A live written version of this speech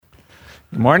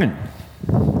Good morning.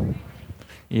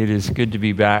 It is good to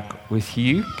be back with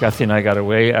you. Kathy and I got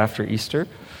away after Easter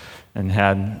and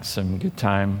had some good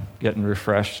time getting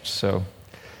refreshed, so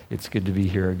it's good to be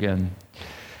here again.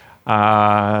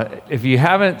 If you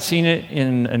haven't seen it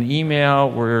in an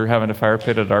email, we're having a fire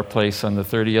pit at our place on the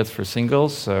 30th for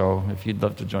singles, so if you'd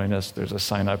love to join us, there's a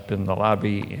sign up in the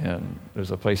lobby, and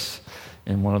there's a place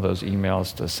in one of those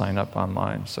emails to sign up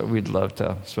online. So we'd love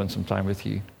to spend some time with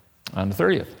you on the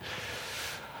 30th.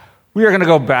 We are going to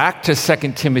go back to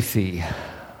 2 Timothy.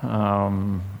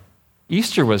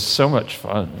 Easter was so much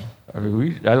fun. I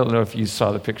don't know if you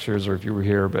saw the pictures or if you were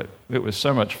here, but it was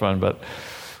so much fun. But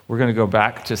we're going to go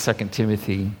back to 2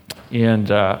 Timothy. And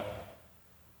I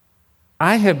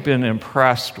have been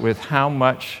impressed with how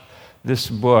much this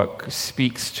book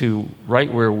speaks to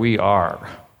right where we are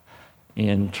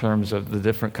in terms of the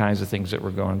different kinds of things that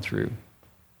we're going through.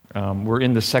 We're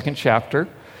in the second chapter.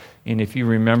 And if you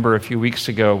remember a few weeks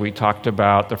ago, we talked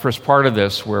about the first part of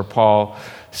this where Paul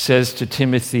says to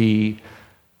Timothy,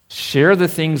 share the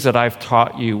things that I've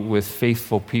taught you with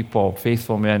faithful people,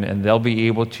 faithful men, and they'll be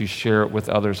able to share it with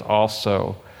others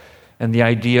also. And the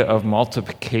idea of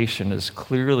multiplication is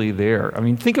clearly there. I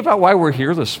mean, think about why we're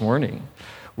here this morning.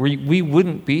 We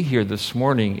wouldn't be here this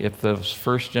morning if the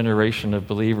first generation of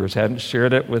believers hadn't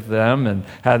shared it with them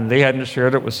and they hadn't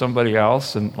shared it with somebody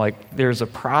else. And there's a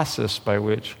process by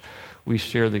which we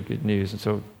share the good news. And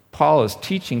so Paul is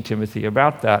teaching Timothy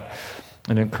about that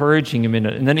and encouraging him in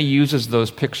it. And then he uses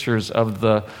those pictures of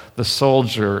the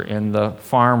soldier and the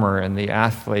farmer and the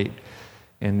athlete.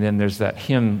 And then there's that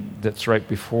hymn that's right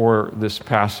before this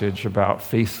passage about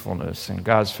faithfulness and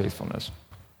God's faithfulness.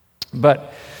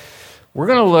 But we're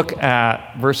going to look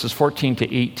at verses 14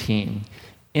 to 18.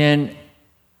 And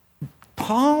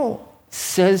Paul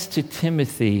says to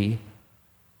Timothy,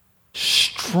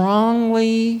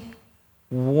 strongly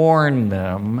warn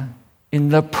them in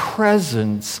the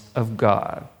presence of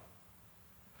God.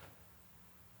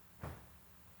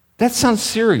 That sounds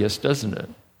serious, doesn't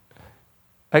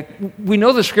it? We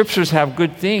know the scriptures have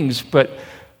good things, but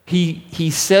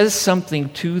he says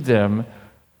something to them.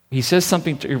 He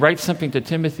writes something to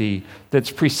Timothy that's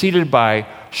preceded by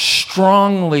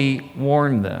strongly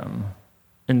warn them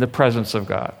in the presence of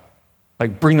God.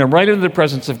 Bring them right into the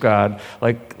presence of God.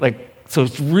 So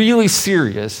it's really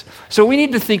serious. So we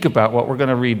need to think about what we're going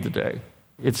to read today.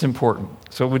 It's important.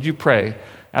 So would you pray?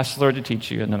 Ask the Lord to teach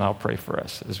you, and then I'll pray for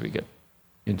us as we get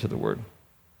into the Word.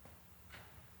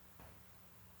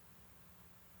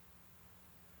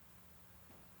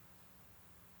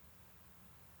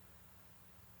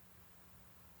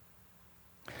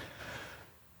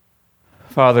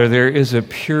 Father, there is a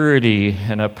purity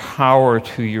and a power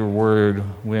to your word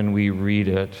when we read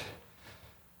it,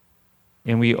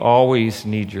 and we always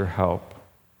need your help.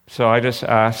 So I just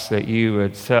ask that you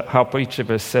would help each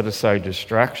of us set aside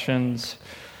distractions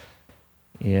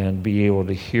and be able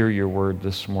to hear your word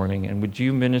this morning. And would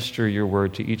you minister your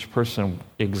word to each person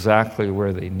exactly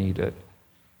where they need it,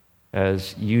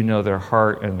 as you know their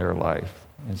heart and their life.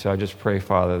 And so I just pray,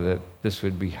 Father, that this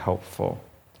would be helpful.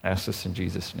 I ask this in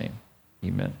Jesus' name.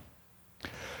 Amen.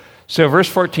 So verse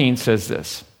 14 says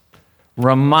this,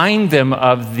 remind them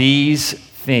of these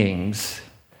things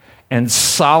and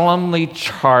solemnly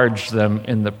charge them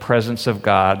in the presence of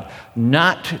God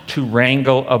not to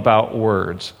wrangle about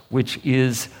words, which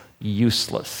is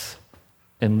useless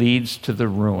and leads to the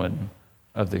ruin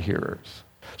of the hearers.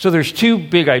 So there's two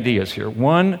big ideas here.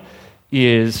 One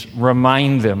is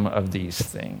remind them of these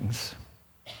things.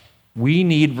 We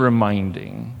need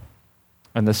reminding.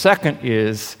 And the second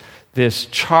is this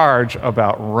charge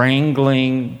about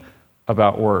wrangling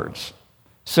about words.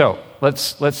 So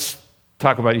let's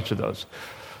talk about each of those.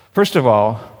 First of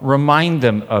all, remind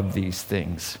them of these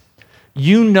things.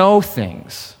 You know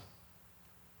things,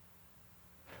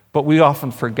 but we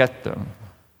often forget them.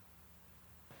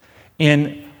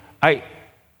 And I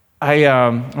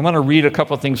want to read a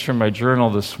couple things from my journal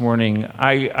this morning.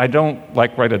 I don't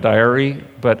write a diary,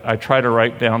 but I try to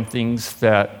write down things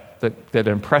that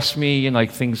impress me,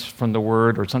 and things from the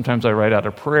Word, or sometimes I write out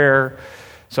a prayer.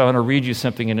 So I want to read you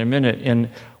something in a minute. And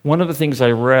one of the things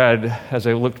I read as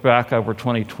I looked back over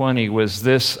 2020 was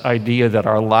this idea that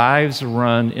our lives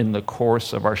run in the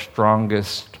course of our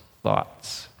strongest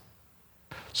thoughts.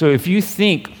 So if you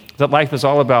think that life is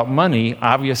all about money,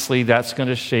 obviously that's going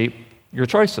to shape your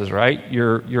choices, right?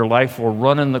 Your life will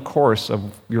run in the course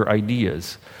of your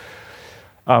ideas.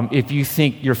 If you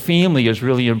think your family is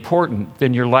really important,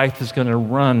 then your life is going to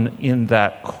run in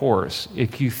that course.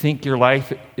 If you think your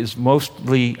life is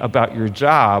mostly about your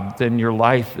job, then your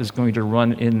life is going to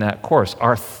run in that course.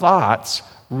 Our thoughts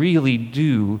really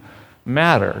do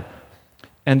matter.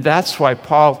 And that's why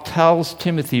Paul tells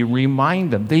Timothy,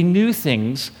 remind them. They knew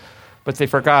things, but they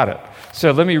forgot it.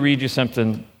 So let me read you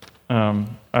something.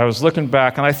 I was looking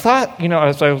back, and I thought,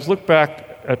 as I was looking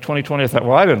back at 2020, I thought,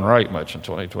 well, I didn't write much in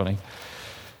 2020.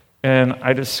 And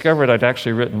I discovered I'd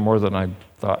actually written more than I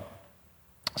thought.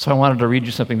 So I wanted to read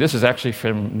you something. This is actually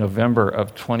from November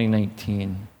of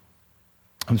 2019.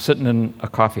 I'm sitting in a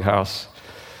coffee house,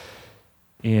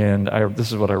 and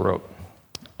this is what I wrote.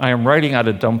 I am writing out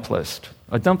a dump list.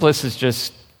 A dump list is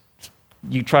just,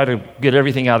 you try to get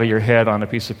everything out of your head on a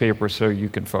piece of paper so you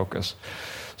can focus.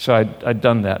 So I'd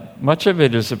done that. Much of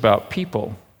it is about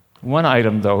people. One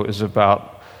item, though, is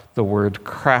about the word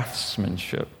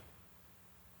craftsmanship.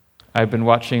 I've been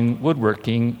watching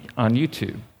woodworking on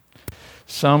YouTube.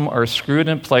 Some are screwed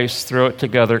in place, throw it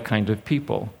together kind of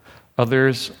people.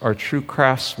 Others are true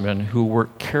craftsmen who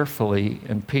work carefully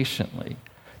and patiently.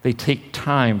 They take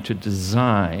time to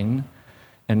design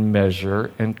and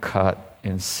measure and cut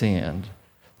and sand.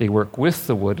 They work with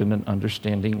the wood in an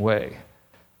understanding way.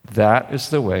 That is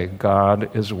the way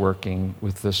God is working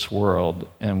with this world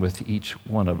and with each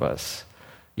one of us.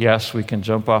 Yes, we can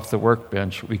jump off the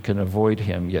workbench, we can avoid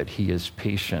him, yet he is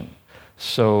patient.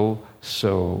 So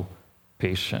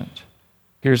patient.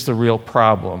 Here's the real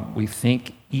problem. We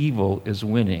think evil is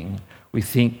winning. We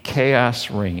think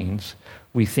chaos reigns.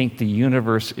 We think the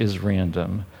universe is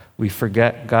random. We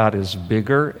forget God is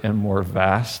bigger and more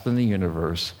vast than the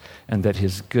universe, and that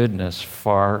his goodness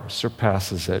far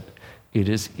surpasses it. It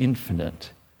is infinite.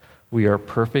 We are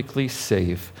perfectly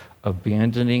safe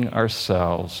abandoning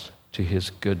ourselves to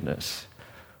his goodness.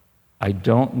 I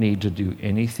don't need to do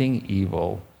anything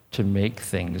evil to make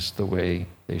things the way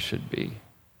they should be.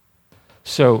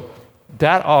 So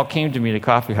that all came to me in a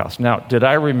coffee house. Now, did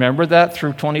I remember that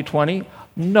through 2020?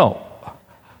 No.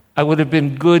 I would have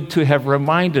been good to have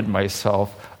reminded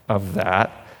myself of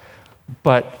that.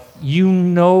 But you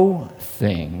know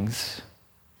things,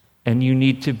 and you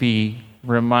need to be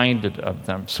reminded of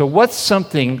them. So what's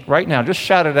something, right now, just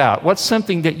shout it out, what's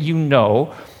something that you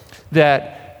know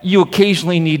that you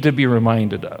occasionally need to be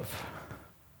reminded of?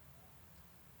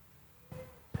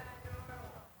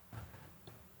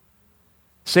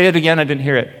 Say it again, I didn't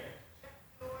hear it.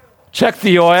 Check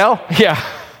the oil? Yeah.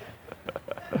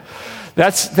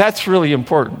 That's really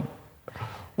important.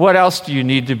 What else do you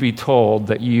need to be told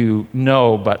that you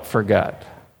know but forget?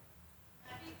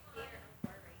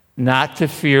 Not to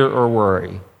fear or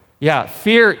worry. Yeah,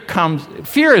 fear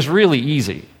is really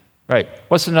easy. Right.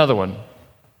 What's another one?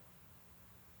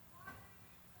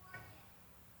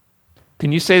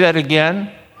 Can you say that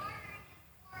again?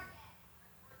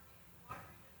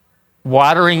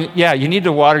 Watering, yeah, you need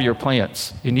to water your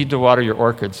plants. You need to water your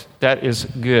orchids. That is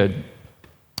good.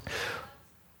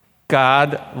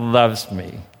 God loves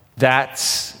me.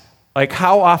 That's, like,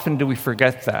 how often do we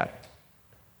forget that?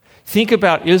 Think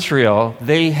about Israel.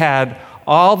 They had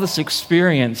all this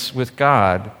experience with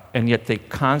God, and yet they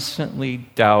constantly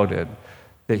doubted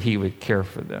that he would care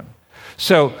for them.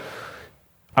 So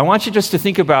I want you just to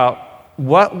think about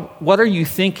what are you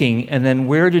thinking, and then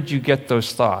where did you get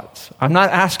those thoughts? I'm not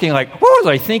asking, like, what was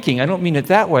I thinking? I don't mean it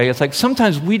that way. It's like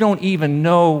sometimes we don't even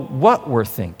know what we're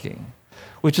thinking,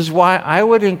 which is why I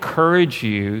would encourage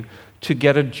you to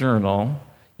get a journal.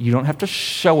 You don't have to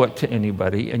show it to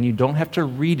anybody, and you don't have to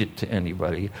read it to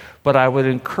anybody, but I would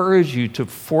encourage you to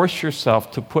force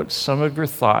yourself to put some of your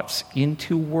thoughts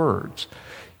into words.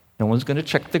 No one's going to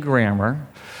check the grammar.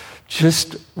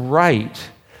 Just write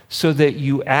so that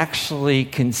you actually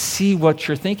can see what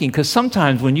you're thinking. Because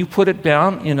sometimes when you put it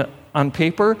down on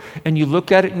paper and you look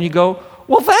at it and you go,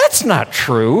 well, that's not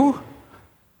true.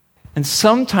 And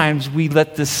sometimes we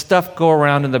let this stuff go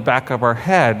around in the back of our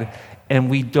head and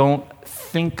we don't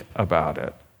think about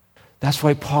it. That's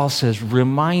why Paul says,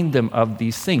 remind them of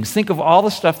these things. Think of all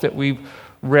the stuff that we've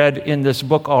read in this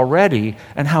book already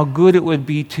and how good it would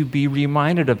be to be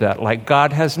reminded of that. Like,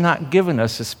 God has not given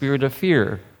us a spirit of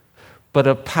fear, but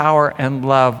of power and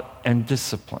love and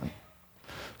discipline.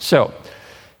 So,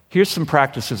 here's some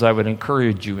practices I would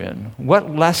encourage you in.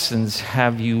 What lessons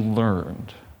have you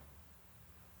learned?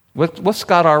 What's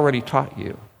God already taught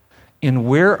you? And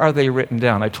where are they written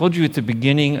down? I told you at the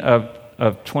beginning of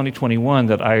 2021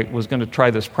 that I was going to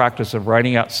try this practice of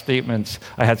writing out statements.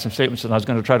 I had some statements and I was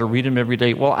going to try to read them every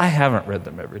day. Well, I haven't read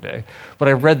them every day, but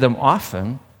I've read them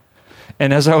often.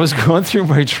 And as I was going through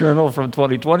my journal from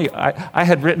 2020, I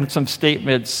had written some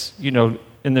statements,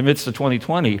 in the midst of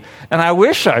 2020, and I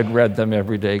wish I'd read them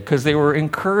every day because they were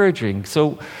encouraging.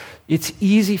 So it's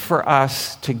easy for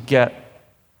us to get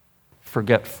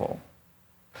forgetful.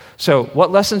 So what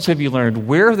lessons have you learned?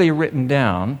 Where are they written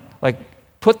down? Like,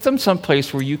 put them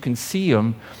someplace where you can see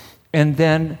them and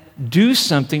then do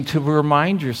something to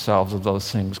remind yourselves of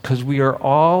those things, because we are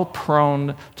all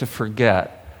prone to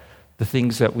forget the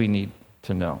things that we need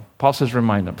to know. Paul says,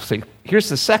 remind them. So here's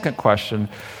the second question.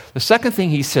 The second thing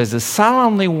he says is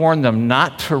solemnly warn them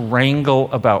not to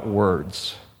wrangle about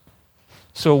words.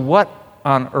 So what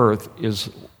on earth is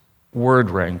word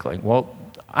wrangling? Well,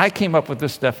 I came up with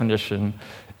this definition.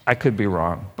 I could be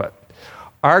wrong, but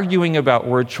arguing about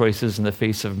word choices in the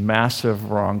face of massive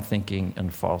wrong thinking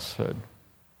and falsehood.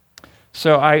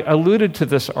 So I alluded to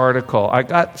this article. I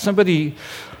got somebody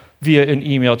via an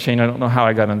email chain. I don't know how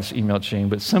I got on this email chain,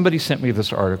 but somebody sent me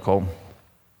this article.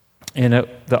 And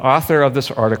the author of this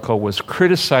article was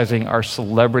criticizing our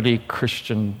celebrity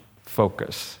Christian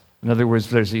focus. In other words,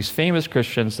 there's these famous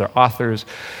Christians, they're authors,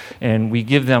 and we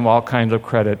give them all kinds of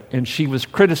credit. And she was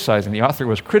criticizing, the author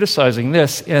was criticizing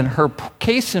this, and her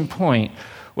case in point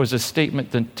was a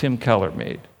statement that Tim Keller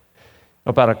made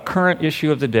about a current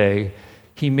issue of the day.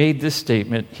 He made this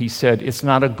statement. He said, it's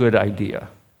not a good idea.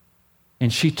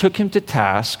 And she took him to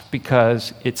task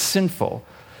because it's sinful.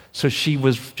 So she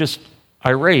was just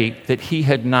irate that he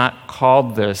had not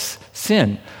called this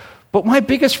sin. But my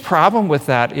biggest problem with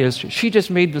that is she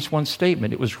just made this one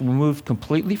statement. It was removed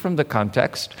completely from the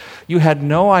context. You had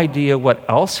no idea what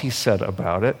else he said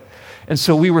about it. And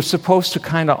so we were supposed to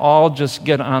kind of all just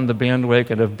get on the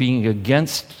bandwagon of being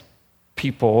against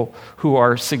people who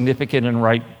are significant and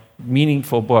write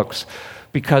meaningful books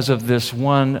because of this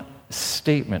one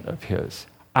statement of his.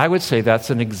 I would say that's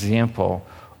an example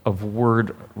of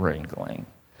word wrangling,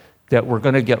 that we're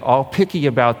going to get all picky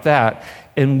about that,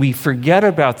 and we forget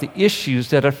about the issues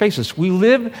that face us. We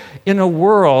live in a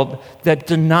world that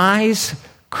denies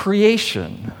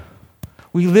creation.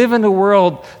 We live in a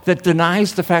world that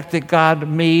denies the fact that God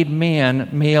made man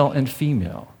male and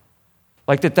female.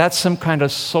 Like that's some kind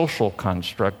of social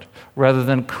construct rather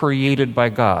than created by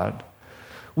God.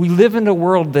 We live in a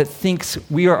world that thinks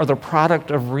we are the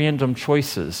product of random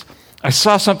choices. I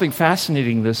saw something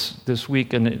fascinating this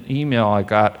week in an email I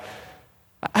got.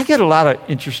 I get a lot of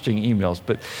interesting emails,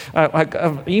 but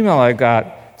an email I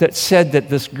got that said that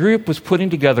this group was putting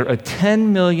together a $10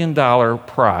 million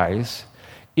prize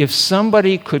if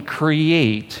somebody could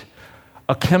create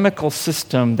a chemical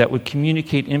system that would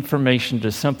communicate information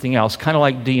to something else, kind of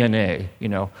like DNA,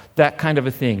 that kind of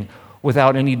a thing,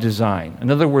 without any design. In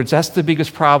other words, that's the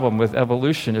biggest problem with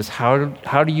evolution, is how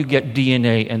do you get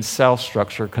DNA and cell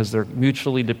structure, because they're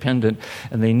mutually dependent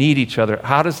and they need each other.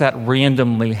 How does that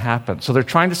randomly happen? So they're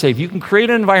trying to say, if you can create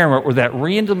an environment where that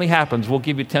randomly happens, we'll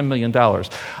give you $10 million.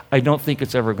 I don't think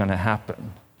it's ever going to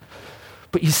happen.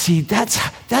 But you see,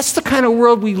 that's the kind of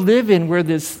world we live in, where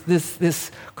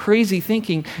this crazy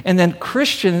thinking, and then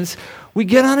Christians, we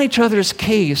get on each other's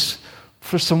case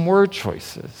for some word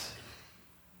choices.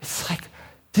 It's like,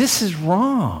 this is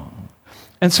wrong.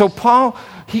 And so Paul,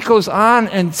 he goes on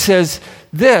and says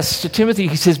this to Timothy.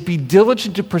 He says, be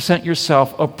diligent to present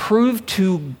yourself approved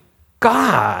to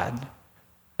God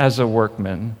as a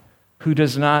workman who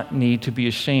does not need to be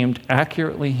ashamed,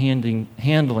 accurately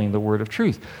handling the word of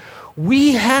truth.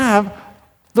 We have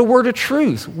the word of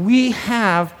truth. We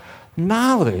have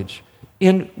knowledge.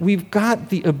 And we've got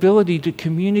the ability to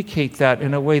communicate that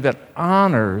in a way that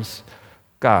honors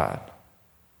God.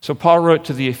 So Paul wrote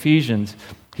to the Ephesians,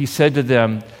 he said to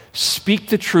them, speak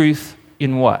the truth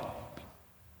in what?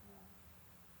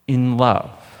 In love.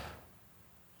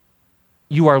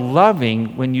 You are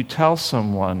loving when you tell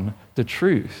someone the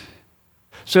truth.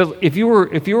 So if you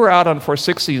were out on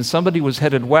 460 and somebody was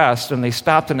headed west and they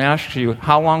stopped and asked you,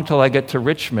 how long till I get to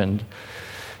Richmond?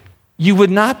 You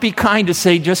would not be kind to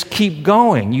say, just keep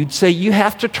going. You'd say, you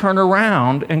have to turn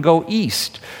around and go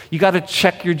east. You got to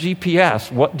check your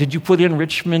GPS. What did you put in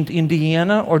Richmond,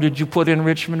 Indiana, or did you put in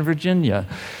Richmond, Virginia?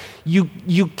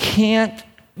 You can't,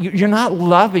 you're not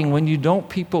loving when you don't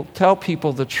tell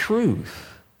people the truth.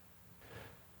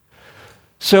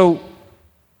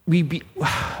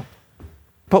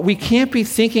 But we can't be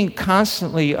thinking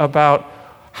constantly about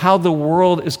how the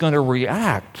world is going to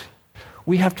react.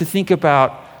 We have to think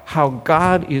about how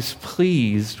God is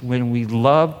pleased when we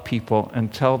love people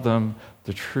and tell them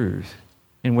the truth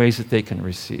in ways that they can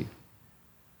receive.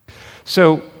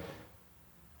 So,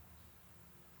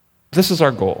 this is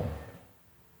our goal.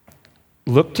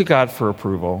 Look to God for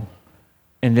approval,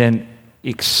 and then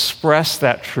express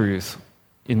that truth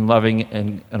in loving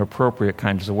and appropriate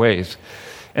kinds of ways.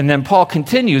 And then Paul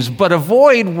continues, but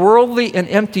avoid worldly and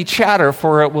empty chatter,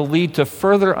 for it will lead to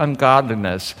further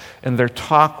ungodliness, and their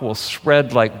talk will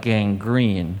spread like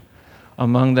gangrene.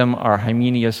 Among them are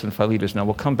Hymenaeus and Philetus. Now,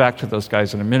 we'll come back to those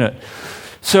guys in a minute.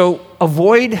 So,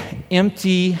 avoid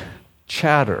empty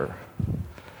chatter.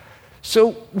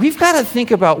 So we've got to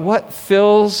think about what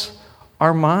fills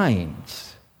our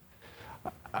minds.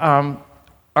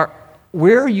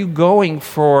 Where are you going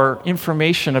for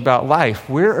information about life?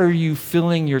 Where are you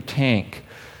filling your tank?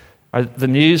 Are the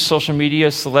news, social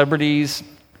media, celebrities,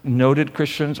 noted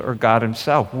Christians, or God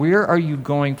himself? Where are you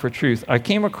going for truth? I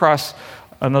came across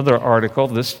another article.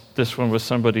 This one was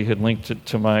somebody had linked it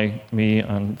to me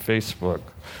on Facebook.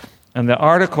 And the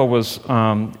article was,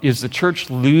 is the church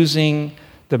losing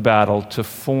the battle to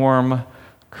form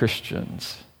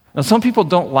Christians? Now, some people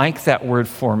don't like that word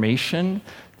formation.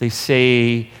 They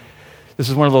say, this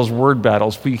is one of those word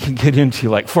battles we can get into,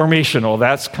 like formational.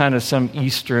 That's kind of some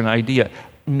Eastern idea.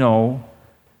 No,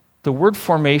 the word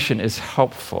formation is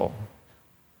helpful.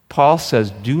 Paul says,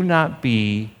 do not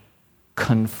be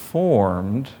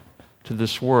conformed to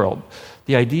this world.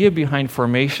 The idea behind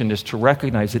formation is to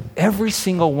recognize that every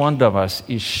single one of us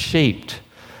is shaped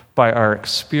by our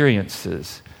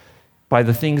experiences, by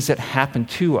the things that happen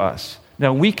to us.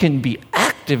 Now, we can be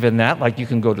active in that, like you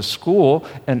can go to school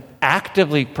and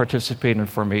actively participate in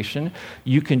formation.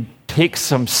 You can take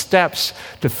some steps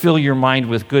to fill your mind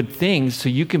with good things so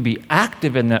you can be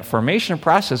active in that formation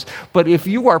process. But if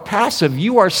you are passive,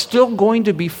 you are still going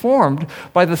to be formed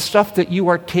by the stuff that you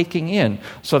are taking in.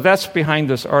 So that's behind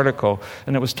this article.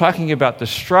 And it was talking about the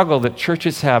struggle that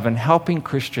churches have in helping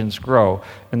Christians grow.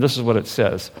 And this is what it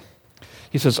says.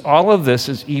 He says, all of this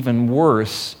is even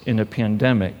worse in a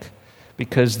pandemic,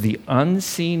 because the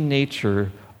unseen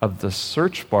nature of the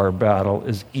search bar battle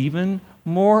is even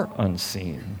more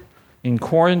unseen. In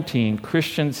quarantine,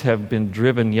 Christians have been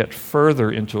driven yet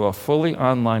further into a fully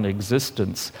online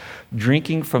existence,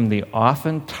 drinking from the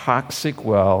often toxic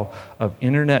well of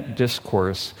internet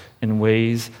discourse in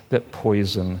ways that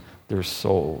poison their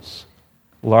souls.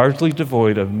 Largely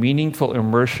devoid of meaningful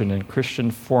immersion in Christian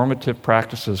formative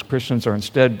practices, Christians are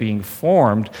instead being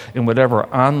formed in whatever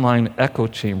online echo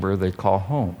chamber they call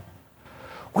home.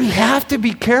 We have to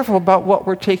be careful about what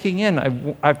we're taking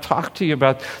in. I've talked to you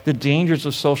about the dangers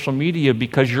of social media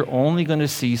because you're only going to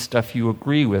see stuff you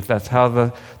agree with. That's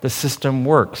how the system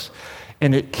works.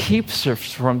 And it keeps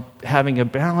us from having a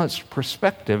balanced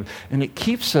perspective, and it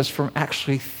keeps us from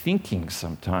actually thinking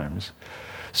sometimes.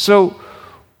 So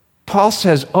Paul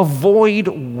says, avoid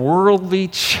worldly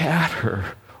chatter.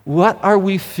 What are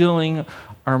we filling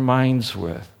our minds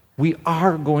with? We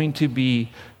are going to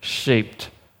be shaped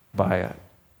by it.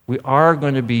 We are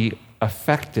going to be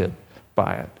affected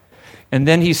by it. And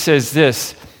then he says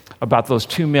this about those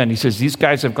two men. He says, these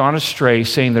guys have gone astray,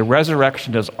 saying the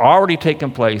resurrection has already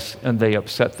taken place, and they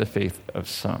upset the faith of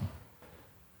some.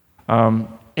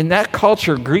 In that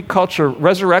culture, Greek culture,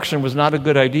 resurrection was not a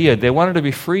good idea. They wanted to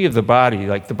be free of the body.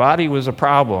 Like, the body was a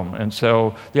problem. And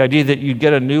so the idea that you'd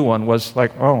get a new one was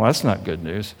like, oh, that's not good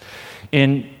news.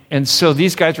 And so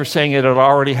these guys were saying it had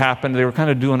already happened. They were kind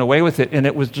of doing away with it. And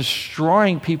it was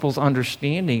destroying people's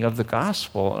understanding of the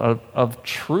gospel, of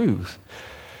truth.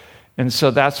 And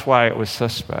so that's why it was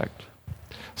suspect.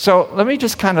 So let me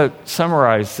just kind of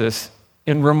summarize this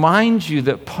and remind you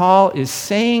that Paul is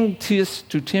saying to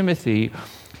Timothy,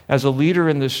 as a leader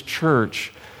in this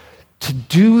church, to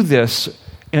do this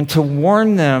and to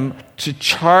warn them, to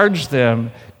charge them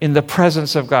in the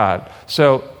presence of God.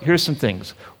 So here's some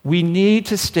things. We need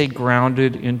to stay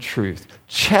grounded in truth.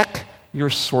 Check your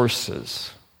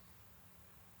sources.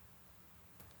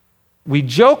 We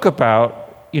joke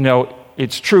about,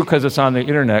 it's true because it's on the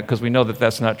internet, because we know that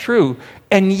that's not true.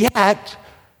 And yet,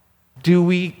 do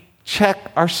we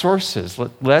check our sources?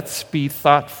 Let's be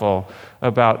thoughtful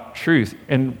about truth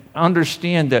and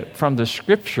understand that from the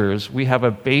scriptures, we have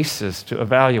a basis to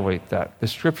evaluate that. The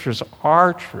scriptures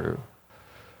are true.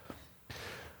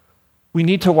 We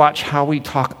need to watch how we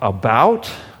talk about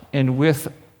and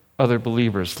with other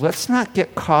believers. Let's not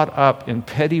get caught up in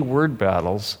petty word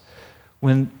battles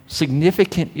when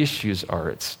significant issues are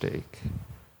at stake.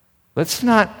 Let's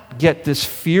not get this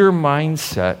fear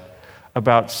mindset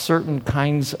about certain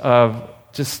kinds of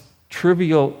just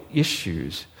trivial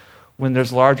issues when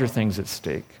there's larger things at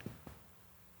stake.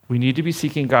 We need to be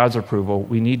seeking God's approval.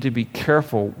 We need to be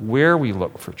careful where we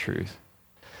look for truth.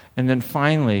 And then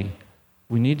finally,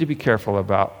 we need to be careful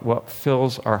about what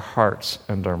fills our hearts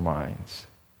and our minds.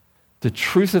 The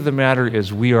truth of the matter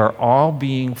is we are all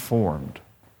being formed.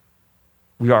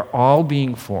 We are all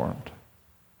being formed.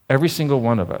 Every single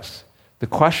one of us. The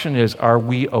question is, are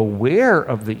we aware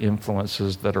of the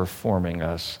influences that are forming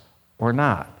us or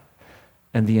not?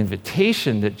 And the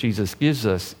invitation that Jesus gives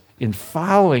us in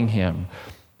following him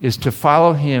is to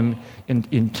follow him in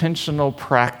intentional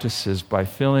practices by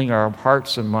filling our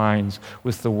hearts and minds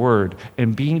with the word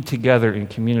and being together in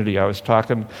community. I was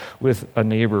talking with a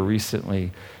neighbor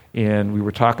recently, And we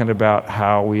were talking about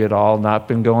how we had all not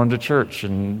been going to church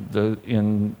and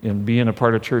in being a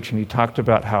part of church. And he talked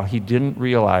about how he didn't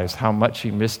realize how much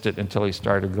he missed it until he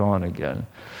started going again.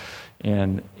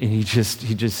 And he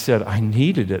just said, I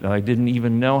needed it, and I didn't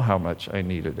even know how much I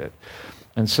needed it.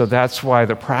 And so that's why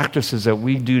the practices that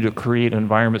we do to create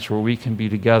environments where we can be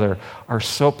together are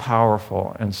so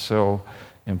powerful and so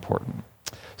important.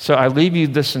 So I leave you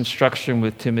this instruction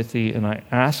with Timothy, and I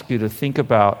ask you to think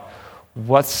about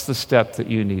what's the step that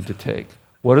you need to take.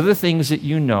 What are the things that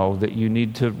you know that you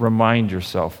need to remind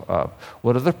yourself of?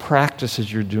 What are the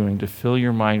practices you're doing to fill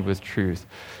your mind with truth?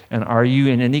 And are you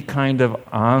in any kind of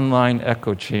online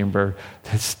echo chamber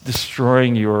that's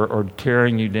destroying you or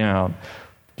tearing you down?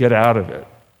 Get out of it.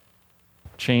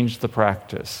 Change the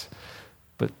practice.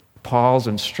 But Paul's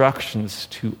instructions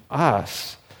to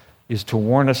us is to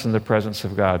warn us in the presence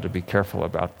of God to be careful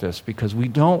about this, because we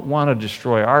don't want to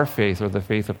destroy our faith or the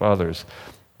faith of others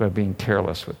by being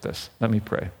careless with this. Let me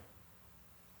pray.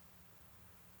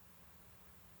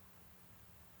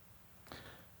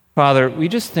 Father, we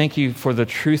just thank you for the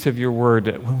truth of your word,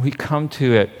 that when we come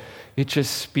to it, it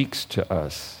just speaks to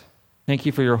us. Thank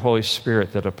you for your Holy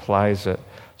Spirit that applies it.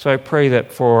 So I pray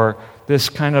that for this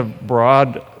kind of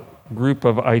broad group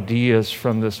of ideas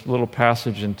from this little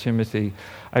passage in Timothy,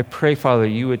 I pray, Father,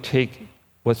 you would take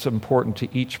what's important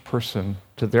to each person,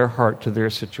 to their heart, to their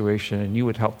situation, and you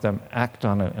would help them act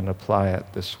on it and apply it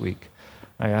this week.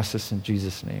 I ask this in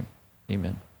Jesus' name.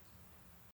 Amen.